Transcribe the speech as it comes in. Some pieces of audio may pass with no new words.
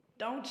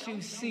Don't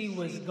you see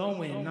what's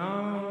going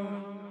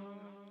on?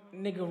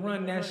 Nigga,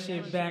 run that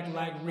shit back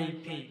like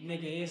repeat.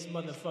 Nigga, it's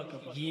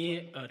motherfucking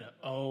Year of the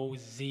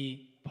OZ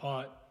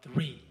Part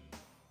 3.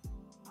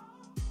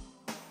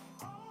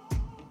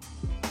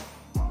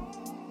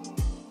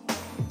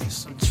 There's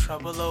some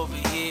trouble over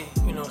here,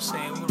 you know what I'm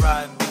saying? We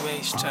riding through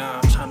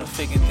H-Town, trying to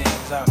figure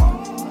things out.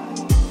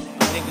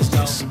 Niggas,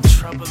 there's some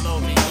trouble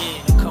over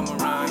here to come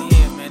around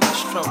here, man,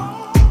 there's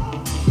trouble.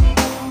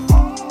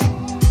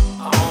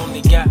 I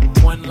only got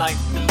one life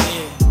to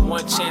live,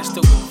 one chance to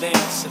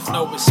advance. If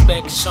no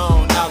respect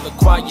shown, I'll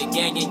acquire your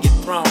gang and your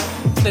throne.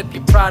 Flip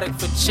your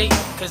product for cheap,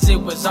 cause it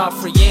was all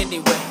free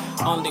anyway.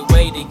 Only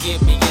way to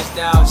get me is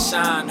to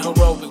outshine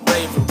heroic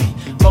bravery.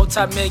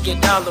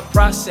 Multi-million-dollar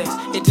process,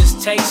 it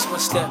just takes one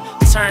step.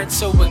 Turn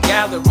to a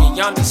gallery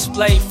on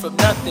display from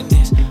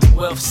nothingness.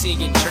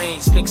 Wealth-seeking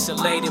dreams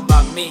pixelated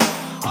by me.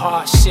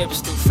 Hardships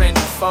through friend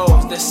and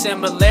foes, the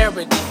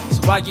similarities.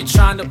 Why you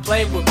trying to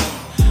play with me?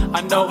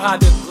 I know how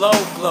to glow.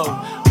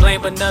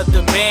 Blame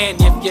another man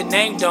if your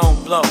name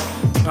don't blow.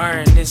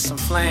 Burn in some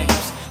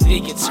flames, the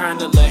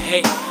eternal of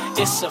hate.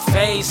 It's a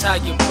phase how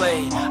you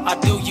play. I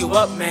do you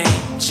up, man.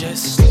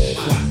 Just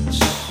watch.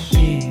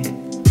 Yeah.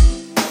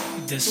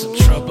 There's some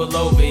trouble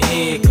over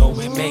here. Go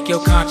and make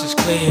your conscience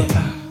clear.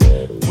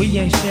 We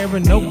ain't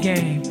sharing no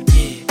game.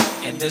 Yeah,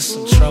 and there's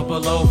some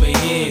trouble over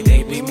here.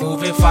 They be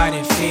moving,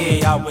 fighting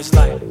fear. I was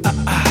like,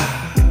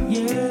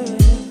 Yeah.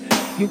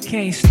 You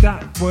can't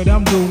stop what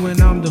I'm doing,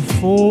 I'm the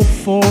full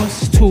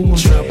force to 'em.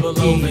 Trouble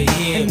over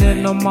here, and then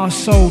man. on my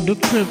soul, the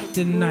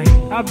kryptonite.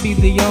 I'll be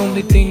the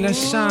only thing that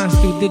shines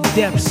through the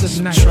depths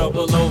of night.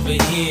 Trouble over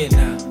here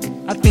now.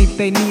 I think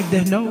they need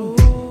to know,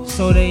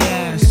 so they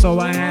asked, so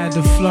I had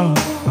to flow.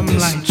 I'm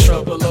There's like, some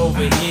trouble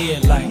over here,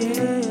 like.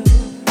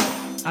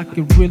 I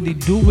could really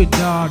do it,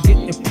 dawg. Get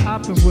it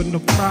poppin' with no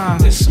pride.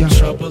 There's some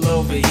trouble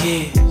over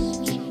here.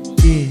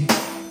 Yeah,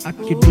 I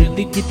could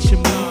really get you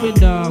moving,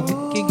 dawg. We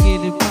can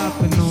get it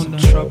poppin' on the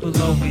Trouble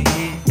over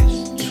here.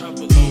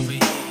 Trouble over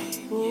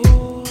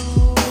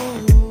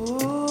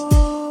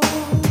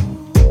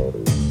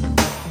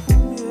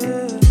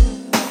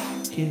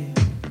here.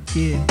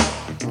 Yeah.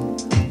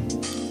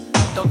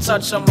 Don't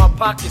touch on my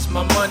pockets,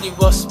 my money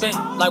well spent,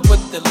 like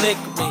with the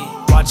liquor.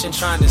 Watching,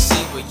 trying to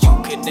see where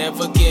you could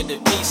never get a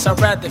piece. I'd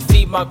rather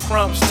feed my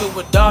crumbs to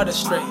a daughter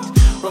straight.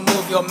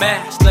 Remove your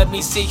mask, let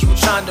me see you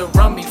trying to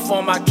run me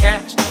for my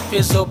cash.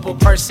 Visible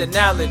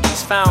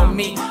personalities found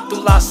me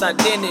through lost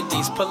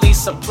identities.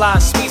 Police apply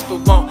sweets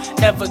but won't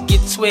ever get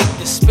twigged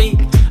to speak.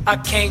 I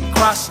can't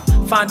cross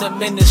them, find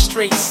them in the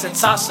streets and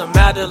toss them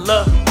out of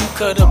luck. You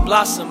could've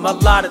blossomed, a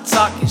lot of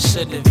talking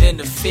should've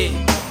interfered.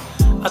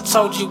 I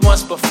told you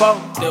once before,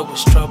 there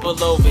was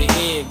trouble over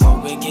here.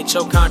 Go and get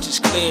your conscience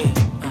clear.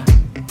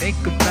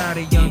 Think about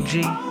it, young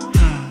G.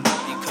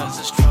 Because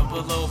there's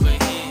trouble over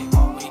here.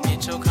 Go and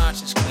get your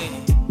conscience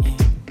clear.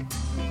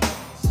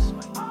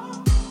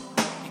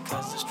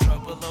 Because there's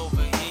trouble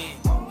over here.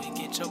 Go and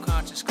get your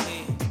conscience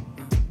clear.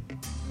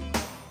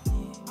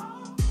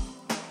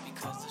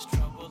 Because there's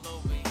trouble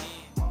over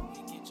here. Go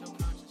and get your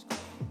conscience clear.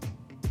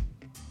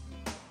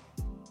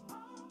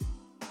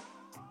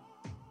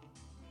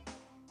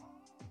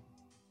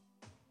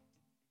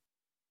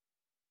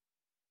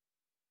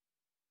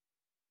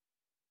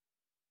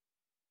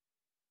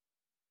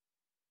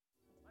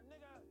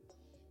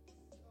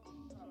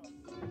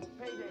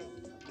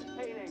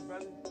 Payday,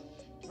 brother.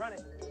 Run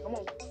it. Come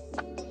on.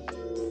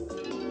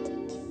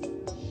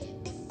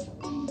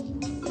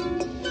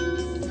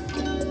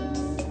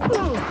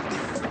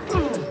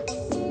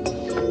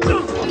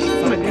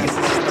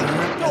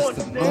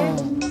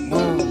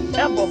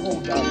 Ever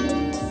hold up.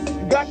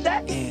 You got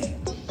that? Yeah.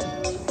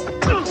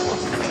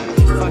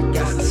 If I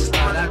got to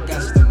slide, I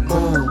got to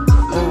move.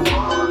 I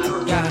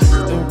got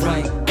the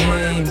right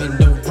game and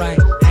the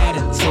right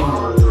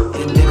attitude.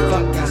 And if I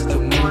got to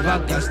move, I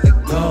got to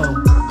go.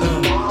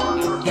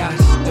 I got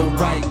the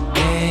right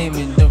game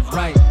and the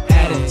right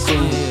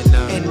attitude.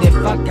 And if I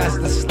got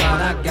to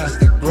slide, I got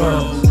to grow.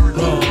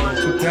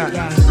 You got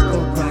the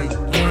right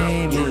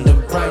game and the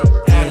right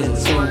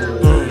attitude.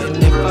 And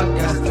if I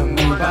got to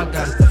move, I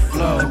got to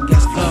flow. I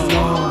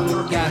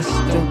got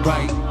the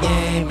right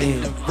game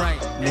and the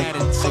right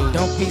attitude.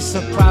 Don't be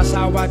surprised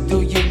how I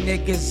do you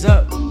niggas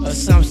up.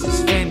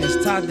 Assumptions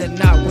finished, tied the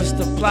knot. What's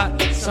the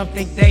plot?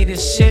 Something they the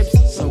ships,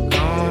 so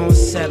gon'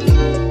 sell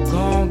it.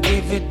 Gon'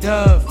 give it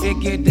up,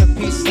 figure the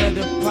piece of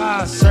the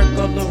pie.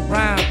 Circle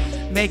around,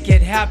 make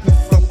it happen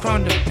from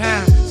crumb to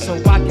pound. So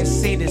I can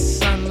see the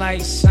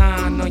sunlight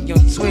shine on your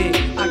twig.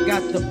 I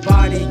got the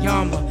body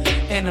armor,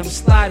 and I'm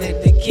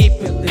sliding to keep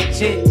it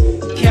legit.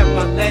 Kept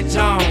my ledge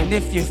on,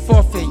 if you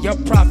forfeit your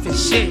profit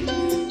shit.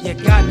 You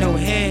got no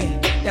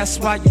head, that's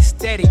why you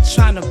steady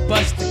trying to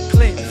bust the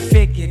clip.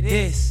 Figure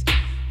this,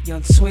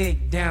 young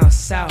twig down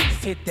south,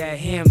 hit that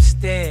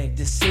Hempstead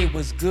to see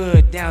what's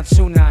good down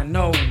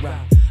 290 route.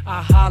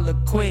 I holler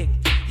quick,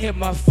 hit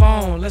my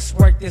phone, let's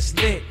work this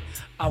lick.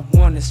 I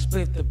wanna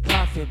split the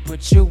profit,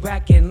 but you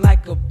acting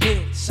like a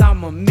bitch.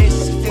 I'm a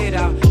misfit,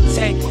 I'll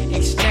take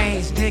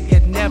exchange,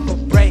 nigga, never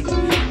break.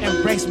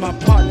 Embrace my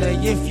partner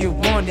if you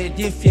want it.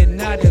 If you're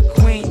not a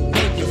queen,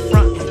 then you're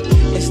frontin'.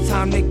 It's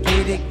time to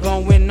get it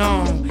going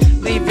on.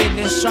 Leave it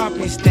in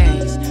sharpie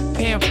stains.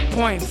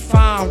 Pinpoint,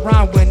 fine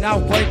rhyme when I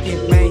work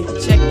it, man.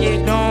 Check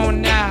it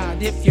on out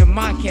if your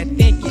mind can't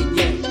think it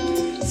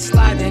yet.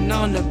 Sliding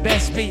on the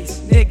best beats,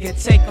 nigga,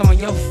 take on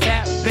your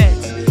fat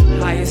bets.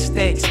 Higher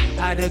stakes,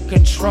 out of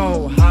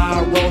control,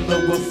 high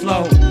roller with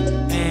flow.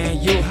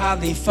 And you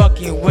highly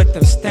fucking with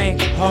them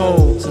stank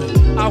hoes.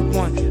 I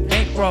want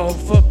bankroll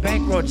for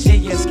bankroll,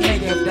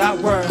 GSK of that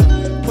word.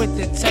 Put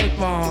the tape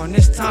on,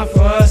 it's time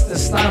for us to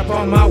slap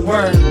on my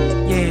word.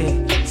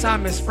 Yeah,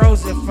 time is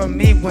frozen for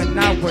me when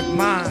I work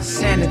mine.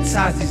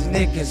 Sanitize these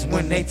niggas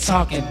when they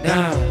talking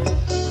down.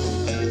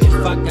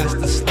 If I got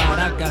to slide,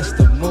 I got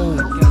to move.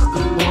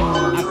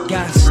 I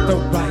got the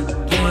right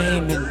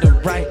game and the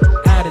right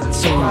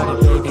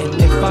attitude.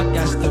 And if I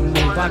got to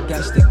move, I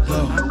got to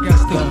go.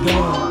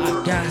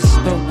 I got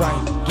the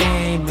right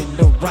game and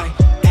the right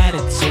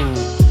attitude.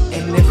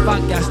 And if I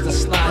got to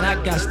slide, I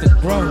got to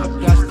grow. I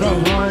got the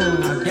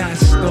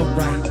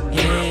right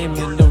game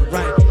and the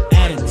right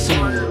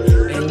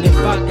attitude. And if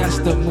I got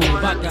to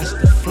move, I got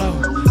to flow.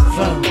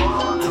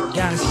 I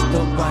got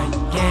the right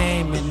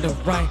game and the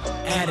right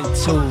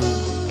attitude.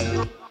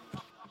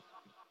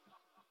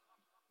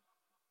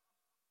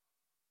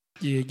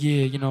 Yeah,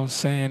 you know what I'm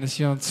saying? It's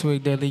Young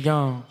Twig De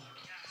Leon.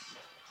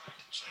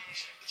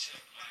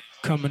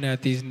 Coming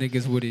at these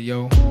niggas with it,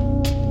 yo.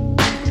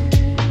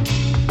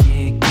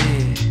 Yeah.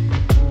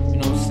 You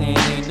know what I'm saying?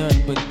 Ain't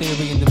nothing but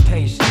theory and the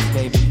patience,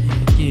 baby.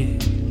 Yeah.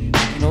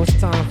 You know it's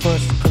time for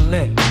us to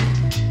collect.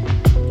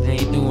 They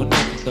ain't doing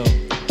nothing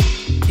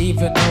though.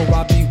 Even though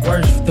I be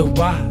worth the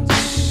watch,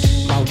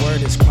 my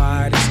word is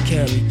quiet as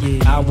carry,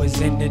 yeah. I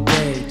was in the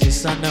day,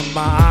 just under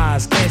my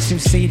eyes. Can't you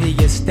see the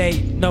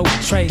estate? No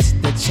trace,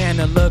 the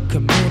channel of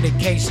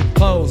communication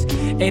closed.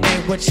 It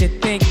ain't what you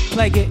think,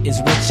 player, is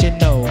what you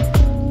know.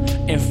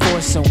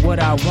 Enforcing what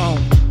I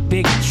want,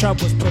 big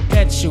troubles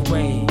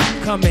perpetuate.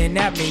 Coming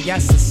at me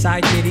as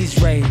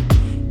society's raid.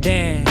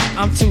 Damn,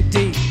 I'm too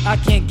deep, I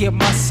can't get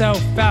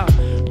myself out.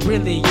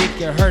 Really, it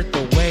can hurt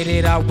the way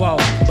that I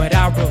walk, but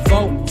I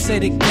revolt to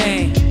the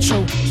game.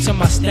 True to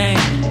my stand,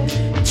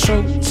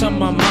 true to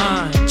my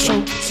mind,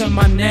 true to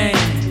my name.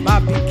 I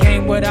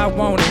became what I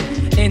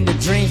wanted in the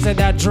dreams that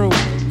I drew.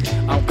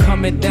 I'm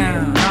coming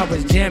down, I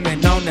was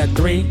jamming on that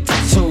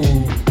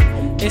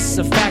 3-2. It's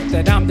a fact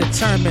that I'm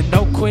determined,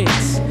 no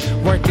quits.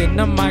 Working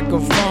the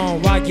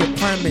microphone while you're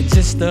permit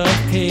just up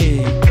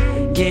here.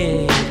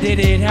 Yeah, did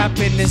it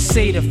happen to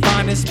see the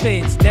finest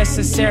bits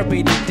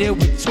necessary to deal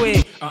with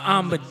Twig, or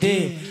I'm a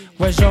dig?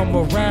 Where's your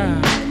morale?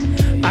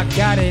 I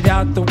got it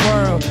out the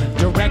world.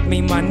 Direct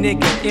me, my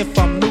nigga, if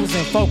I'm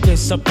losing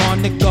focus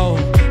upon the goal.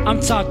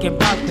 I'm talking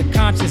about the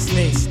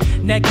consciousness.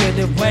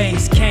 Negative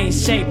ways can't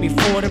shape me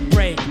for the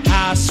break.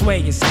 How I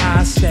sway is how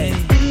I stay.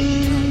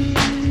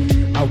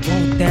 I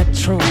want that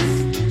truth.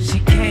 She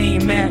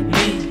came at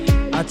me,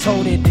 I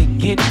told her to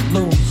get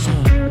loose.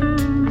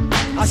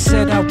 I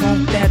said I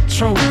want that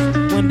truth.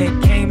 When they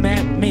came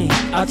at me,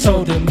 I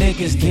told them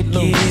niggas get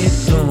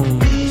loose.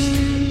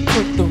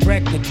 Put the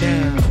record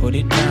down, put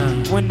it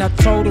down. When I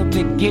told them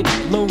to get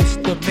loose,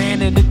 the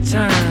man of the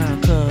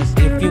time. Cause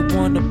if you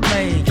wanna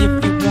play,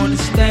 if you wanna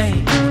stay,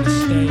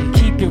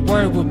 keep your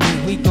word with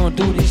me, we gon'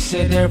 do this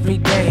shit every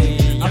day.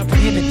 I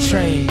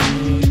penetrate,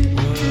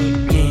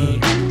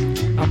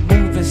 yeah. I'm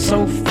moving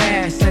so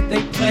fast that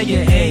they play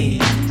your A.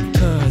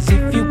 Cause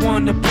if you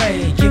wanna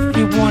play, if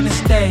you wanna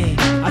stay,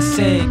 I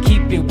said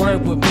keep your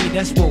word with me,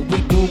 that's what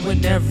we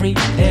doing every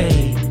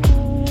day.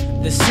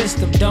 The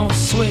system don't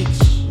switch.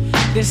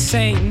 This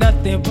ain't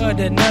nothing but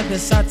another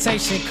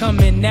citation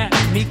coming at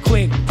me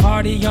quick.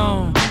 Party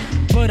on,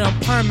 but I'm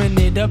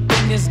permanent up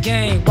in this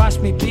game. Watch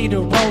me be the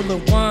roller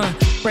one,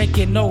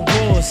 breaking no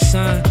rules,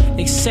 son.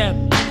 Except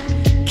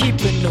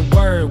keeping the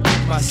word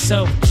with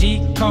myself,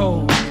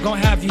 G-code. Gon'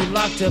 have you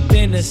locked up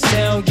in a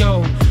cell,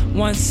 yo.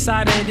 One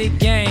side of the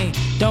game,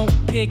 don't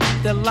pick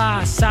the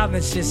lie.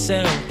 Silence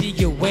yourself,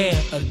 be aware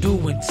of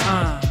doing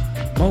time.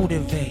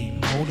 Motivate.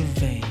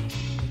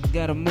 You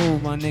gotta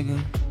move, my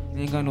nigga.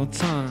 Ain't got no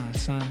time,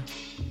 son.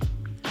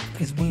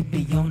 Cause we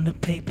be on the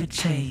paper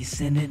chase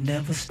and it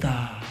never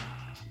stop.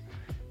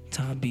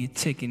 Time be a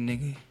ticking,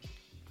 nigga.